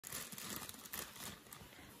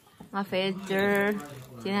阿飞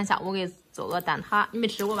今天下午给做个蛋挞，你没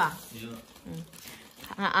吃过吧？没有。嗯，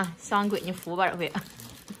看看啊，向俺闺女服吧这回。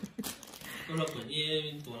都说闺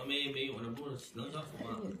女多了没用，这不是能享福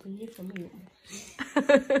吗？闺女什么用？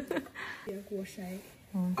别给我筛。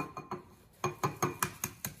嗯。开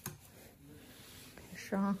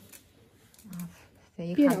始啊！啊，飞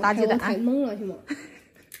一看打鸡蛋，太猛了，行吗？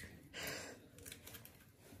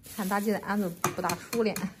看打鸡蛋都不大熟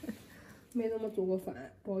练。没怎么做过饭，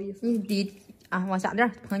不好意思。你比啊往下点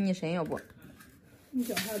捧你身要不？你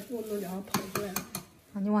叫他，我能叫他捧出来。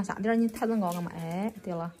啊，你往下点，你抬这么高干嘛？哎，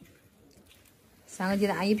对了，3个鸡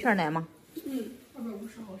蛋1片奶吗？嗯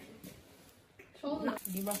，250毫升。少的。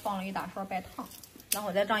里边放了1大勺白糖，然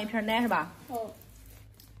后再涨1片奶是吧？哦。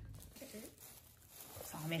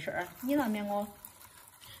啥没事儿，你那面糕？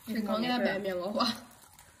是刚给他掰面糕花。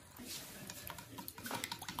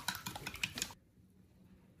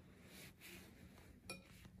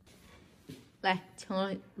来，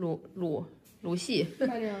请录戏。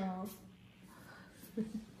看见了。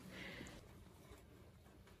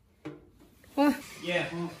哇！耶！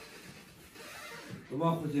怎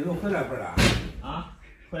么今天回来不了？啊，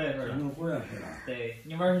回来是了。今天回来不了。对，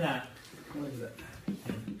你玩去呢？我去。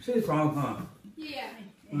谁双坑？爷。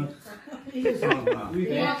嗯。谁双坑？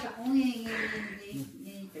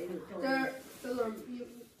这都是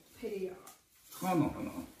配的药。好弄好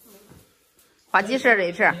弄。花几十这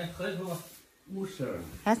一片？喝一口吧。50。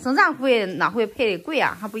哎，生咱回那回配的贵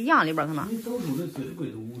啊，还不一样里边可能。你走出的最贵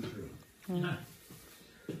都50。嗯。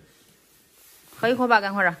喝一口吧，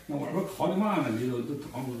赶快点。那外边烤的嘛呢？里头都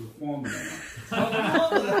汤都是黄的了。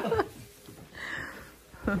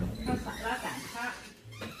他撒了蛋挞。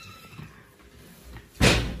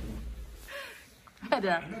快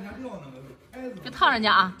点，别烫人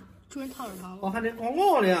家啊！主人烫着他了。我还得广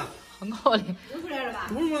告呢。广告的。又回来了吧？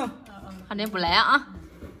不是吗？还真不来啊！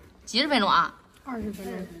几十分钟啊？20分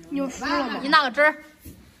钟。你有熟了吗？你拿个纸儿。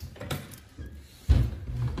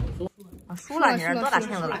啊，熟了，你这多大瓶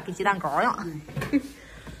子了？跟鸡蛋糕一样。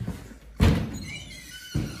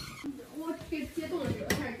我给解冻这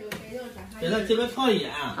个还是给这个蛋挞？给它这边调一点。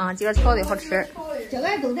啊，这个调的好吃。这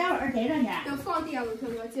个都在味儿逮上去。要放电了才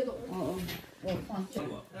能解冻。哦，我放这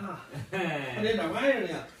个。哎，还得这玩意儿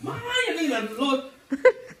呢。妈呀，这个老。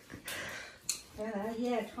再给他爷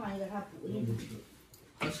爷尝一个，他补进去。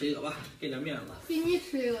我吃一个吧，给点面子。比你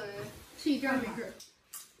吃一个吃一点没事。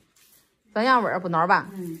怎样味儿不孬吧？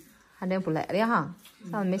嗯。还真不赖的哈，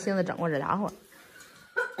咱们没心思整过这家伙。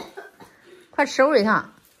快吃味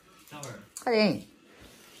香。啥味儿？快点。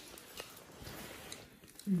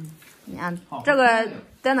嗯。你看这个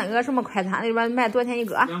在那个什么快餐里边卖多少钱一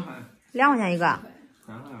个？2块。2块钱一个。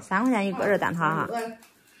3块钱一个这蛋挞哈。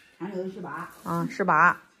3.618。啊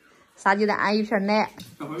，18。撒鸡蛋1片奶，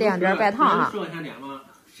垫上点白糖哈。 10块钱点吗？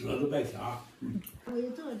这个白掐。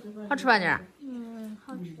好吃吧你？嗯，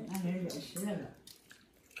好吃。俺这热死了。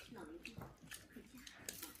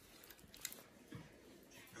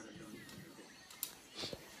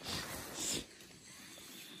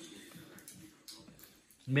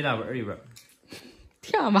没大味儿里边。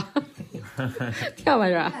甜吧？甜吧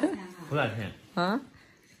这？不大甜。啊？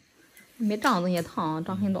没胀那些糖，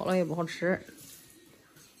胀很多了也不好吃。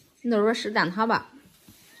你都说是蛋挞吧？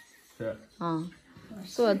是。啊，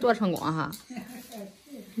多成功哈！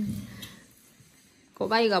给我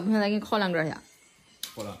把一个，不行再给你烤2根去。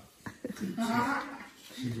好了。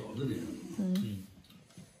吃饺子的。嗯。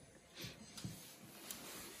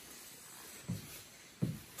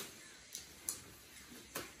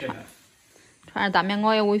穿着大面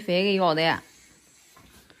糕也为飞给要的。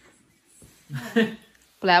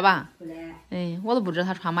不来吧？不来。哎，我都不知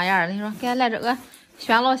他穿嘛样儿。你说给俺来这个，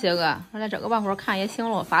选老些个，说来这个吧，或者看也行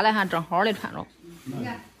了，发来还正好的穿着。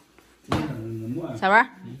下边儿，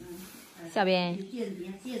下边。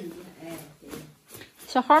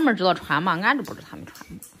小孩们知道穿吗？俺这不知道他们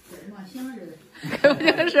穿吗？可不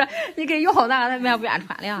就是，你给要那个，他们还不愿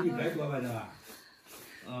穿了。100多吧这个。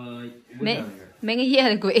没给爷爷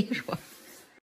的贵说。